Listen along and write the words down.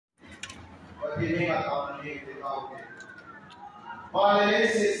ini atau ini kita tahu. Malah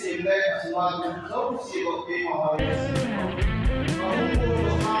ini simlek semua jauh sih bukti mahal. Kamu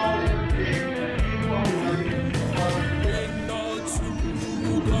perlu tahu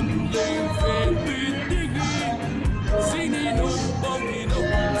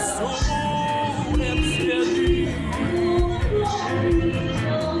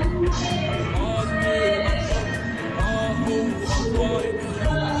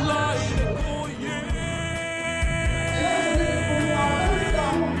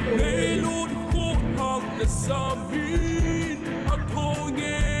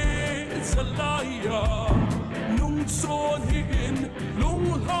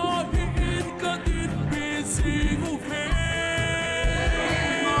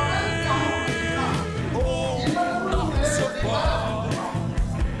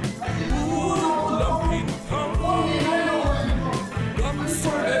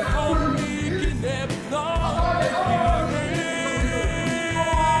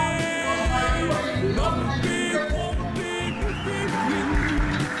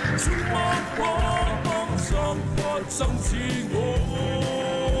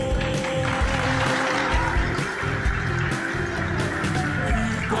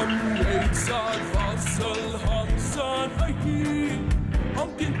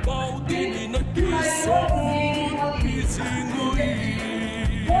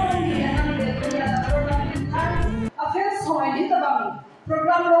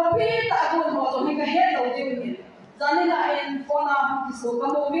program ropi tak pun mau ni kehet lo dia. Jadi nak info nak kisah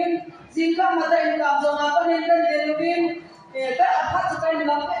kamu bin, jika mata income jom apa ni dan dia bin, tak apa sekarang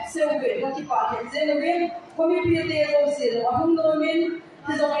dalam Excel bin, nanti pakai Excel bin, kami pilih dia tu sih, ahum tu bin,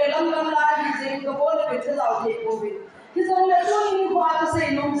 kisah dalam lagi jika boleh betul tahu dia bin. Kisah tu ni buat apa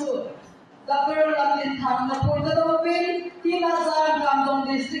sih nongsu. Kapur lamtinthang na pun tu bin, 3,000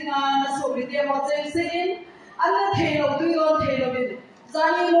 kampung district na sobri dia macam sih, anda thelo tu yon thelo bin.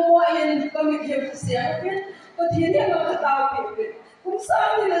 Zani mo in kami kaya siya pin, pati niya makataw pin. Kung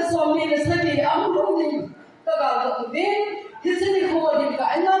saan nila somni na sabi, ang lungin kagagak bin, kasi ni Kuwadin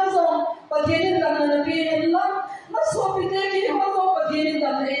ka, ay namsong pati niya na pinin lang, masopi tayo kini mo pati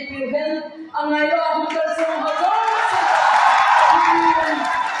niya na ipilhin, ang ngayon ang kasong hazard sa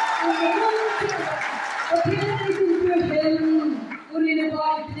pati niya ipilhin, kunin niya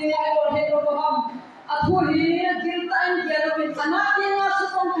ba ipilhin ay orhe ko baham, at huli kirtaan kaya namin anak niya nga sa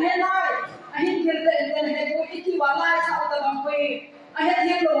panghenay ahin kirtaan kaya na ko itiwalay sa utabang ko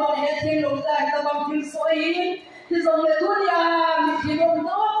ahin hilong dahil tabang pilsoin hizong letunya hilong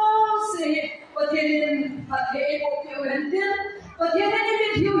daw si patinin pathe ko piuhentin patinin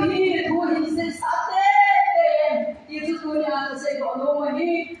ibityuhi tuhin sa sate itu tunya sa ko no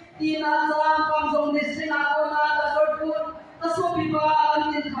mahi tinasa kamsong district ako na tatorpun tasopi pa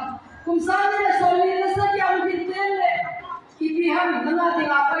lamtinthang kung saan nila solid na sa yang pintin ipiham na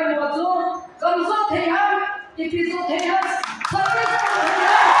natin apay mo ito kamsot heyam ipisot heyam sabi sa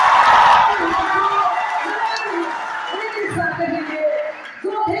heyam hindi sa kahige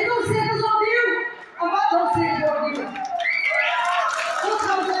so hego siya na so diyo abato siya ko diyo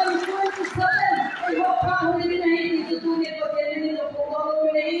 2027 ay hapang hindi na hindi tutunit o kaya nito po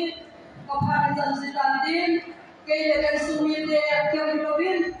gawin na yun kapag sa din kaya lekan sumite kaya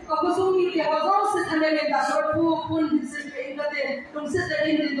gawin kapag sumite wazong sa tanay ng dasar po pun sa kaya nung sa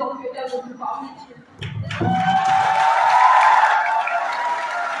tanay ng dokyo kaya mo pamit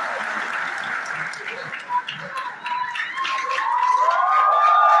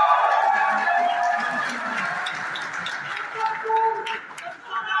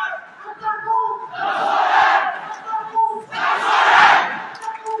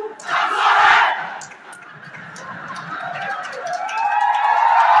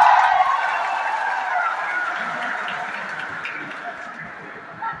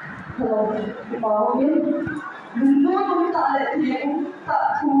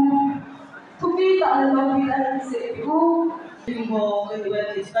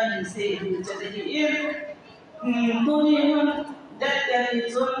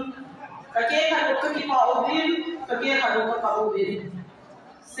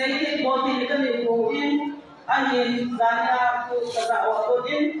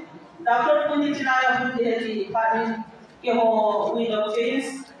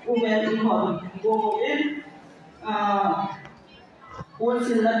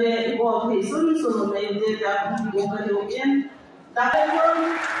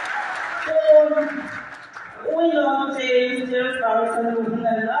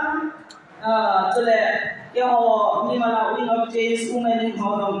yêu họ nhưng mà là uy ngọc chế xuống lên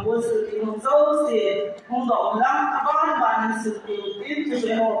họ đồng quân sự thì hồng dấu thì hồng động lắm các bạn sự điều tin cho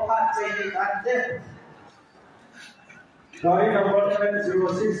về họ phát chế cả thế. Sorry, number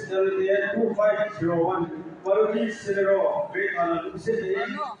 706-28-2501. Maruti Silero, wait on a city,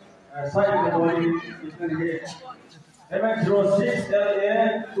 side of the body, you can hear.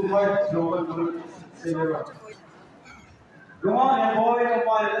 706-28-2501, Maruti Silero. Come on, and boy, come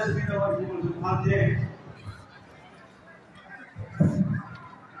on, let's meet our people to contact.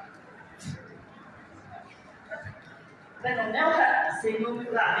 Đây là nếu là xin luôn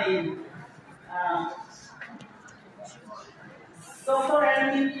lại Doctor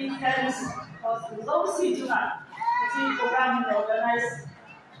and Defense Hospital Situna, the program organized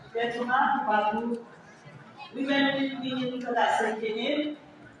Vietnam, Babu, women in the second.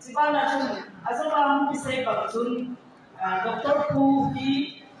 Sibana Chun, as a man, we say Babun, Dr. Pu, he,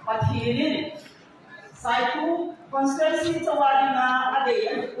 but he did. Saiku, conspiracy to Wadina, a day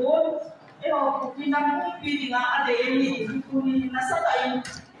and four, Pinam, feeding a day and meeting, Puni, Nasata,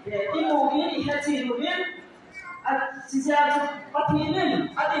 the Timo, had seen him. Sisa patinin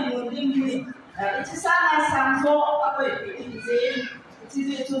atin munding iti sana samso apa iti zen iti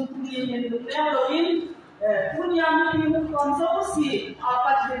zen punya yang loin punya minimum konsumsi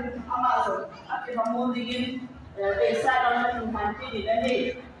apa jen Amazon atin mundingin desa dalam menghanti di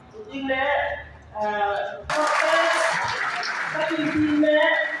nanti tinggal proses tapi tinggal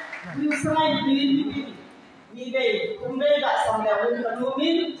usai ni deh kumbega sampai untuk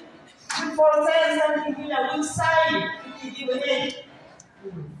numin proses yang kita usai di bawah.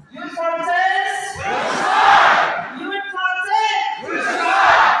 You proses. You proses.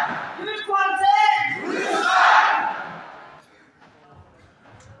 You proses.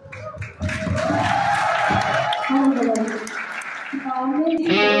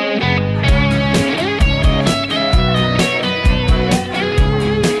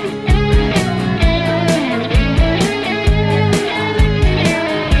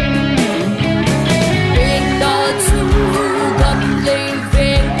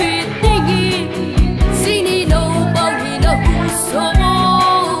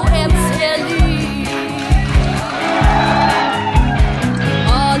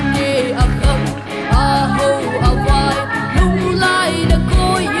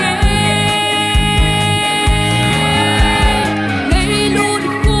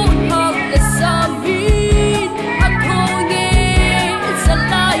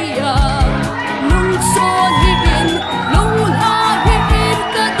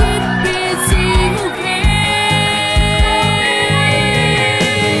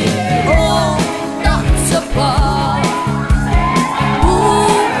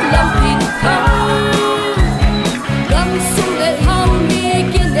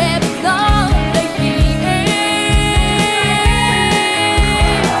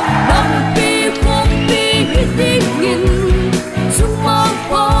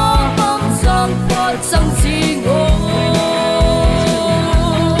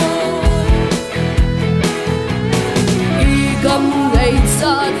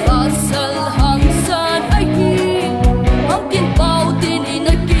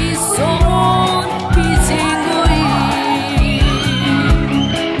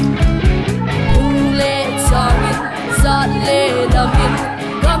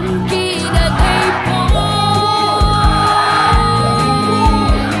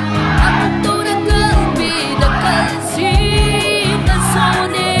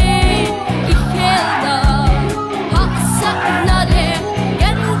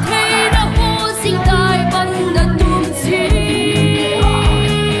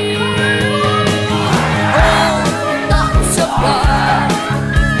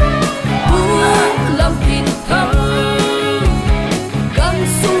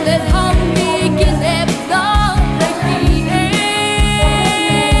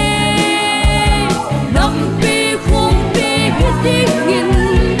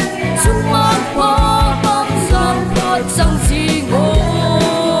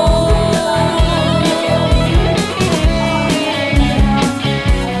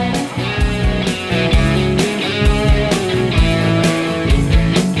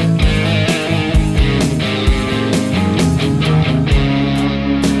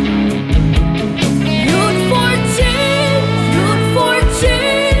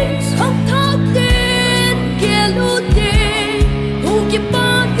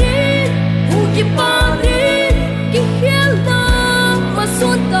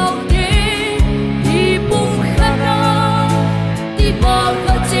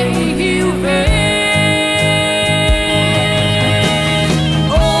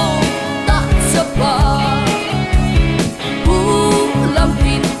 Oh, that's a bar.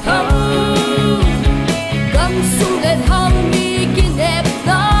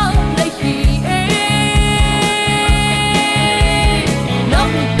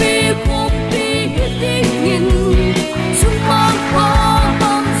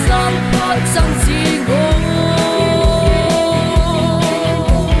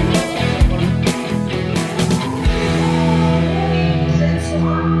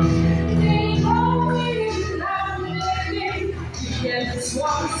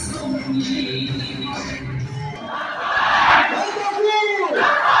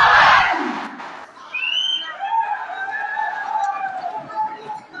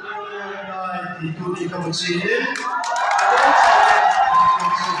 song si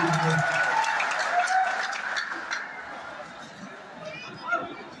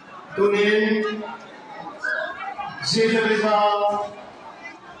tunin Zilariza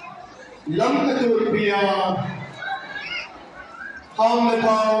Lamkatur Pia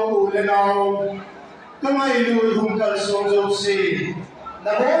Hamletau Ulenau Kamay Lul Hungkal Song Si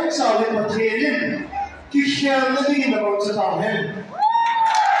Nabon sa ulit patrinin Kishyan na tingin na sa tahin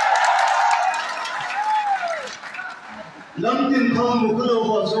lamtinthang mukalo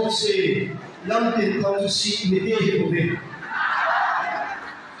ho zong si lamtinthang si mitihi ubi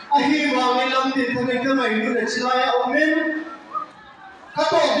ahi wangi lamtinthang ka mai nu na chilaya umin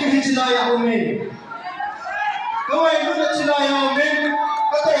kato di chilaya umin kawai nu na chilaya umin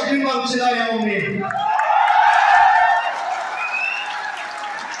kato di mang chilaya umin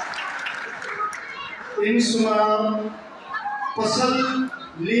in suma pasal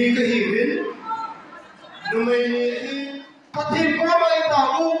li ka hiwin numai ni Patin ko mai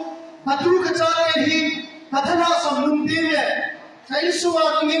tahu, patu kecari hi, katana samlum tiye. Saya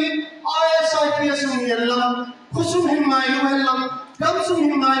suka ingin ayat saya sumyelam, kusum himayu helam,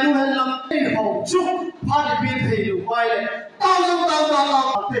 kamsum himayu helam. Hau cuk, pada biru bayi,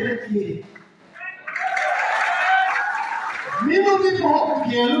 tahu pergi. Minu bipo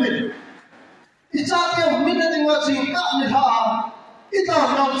kialu, icaknya mina tinggal singkat niha, ita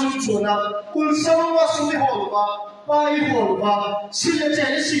nak cucuna, kulsam wasumi holwa. Pai holwa, sila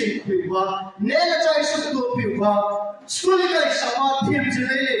cai si piwa, nela cai suatu piwa, skuli kai sama tim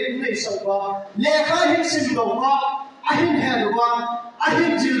jilele ini sama, lekha hin simdowa, ahin helwa,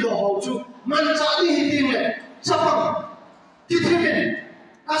 ahin jildo hauju, mencari hidupnya, capang, kithimin,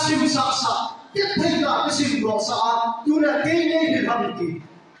 kasim saksa, kithiga kasim dosa, tuna kini hihamti,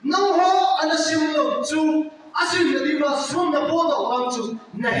 nangho anasim ju, asim jadi basumna bodoh bangju,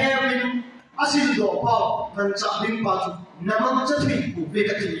 naherin. Asil doa mencari baju, nama jadi bukan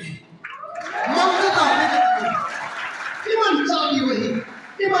kecil. Mangga tak kecil. Iman cari wahai,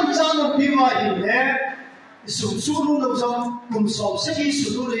 iman cari diwahi le. Sulu langsung kumsam segi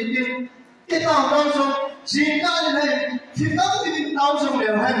sulu ini. Kita langsung jika ni kita tidak langsung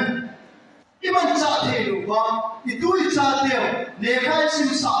lehan. Iman cari lupa itu cari lekai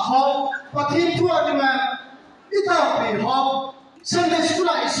simsahau pakai tua dengan kita behau. Sampai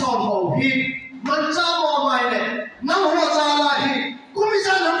sekolah islam hobi, mencari mainan, nang hoja lagi,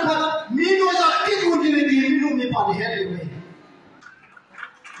 kumisa nampak minum jadi kundi di minum ni pada hari ini.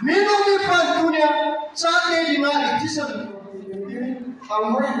 Minum ni pada dunia, sahaja di mana kisah ini.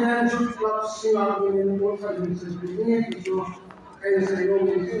 Kamai dan juga siapa yang membuat ini itu kayak saya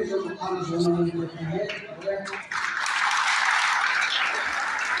ngomong itu satu hal yang berbeda.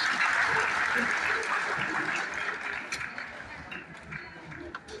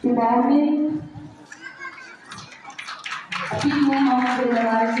 Imagine a people of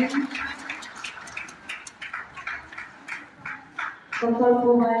realizing total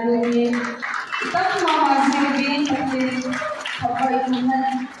pumali itang mga silbing kasi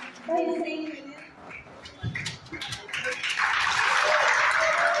kapainan basic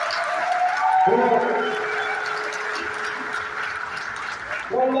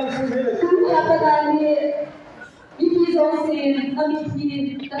apa tadi it is also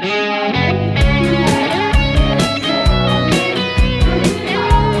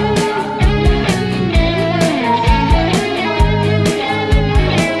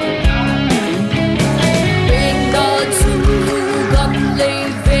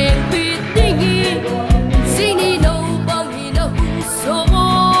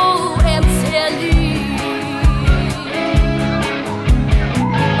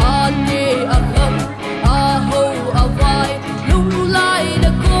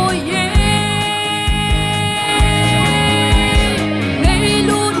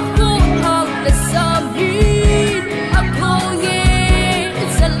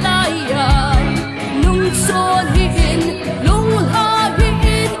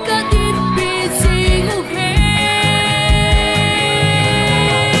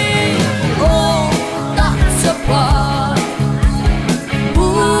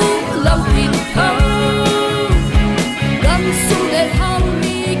lamtinthang